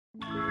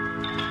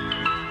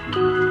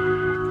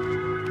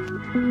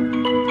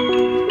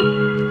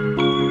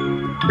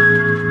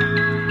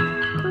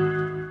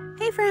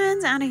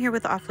Anna here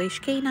with Off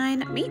Leash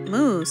K9. Meet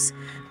Moose.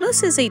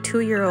 Moose is a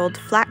 2-year-old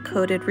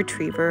flat-coated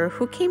retriever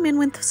who came in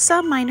with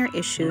some minor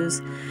issues.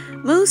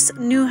 Moose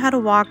knew how to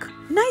walk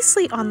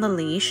nicely on the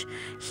leash.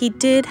 He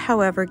did,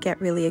 however,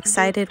 get really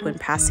excited when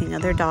passing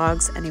other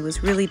dogs, and it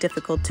was really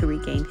difficult to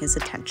regain his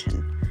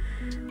attention.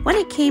 When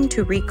it came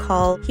to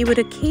recall, he would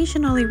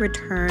occasionally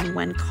return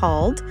when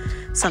called.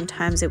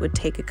 Sometimes it would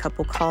take a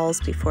couple calls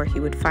before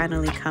he would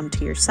finally come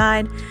to your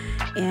side,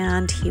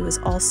 and he was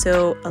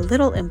also a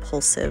little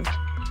impulsive.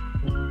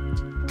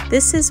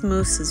 This is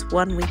Moose's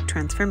 1-week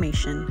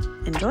transformation.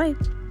 Enjoy!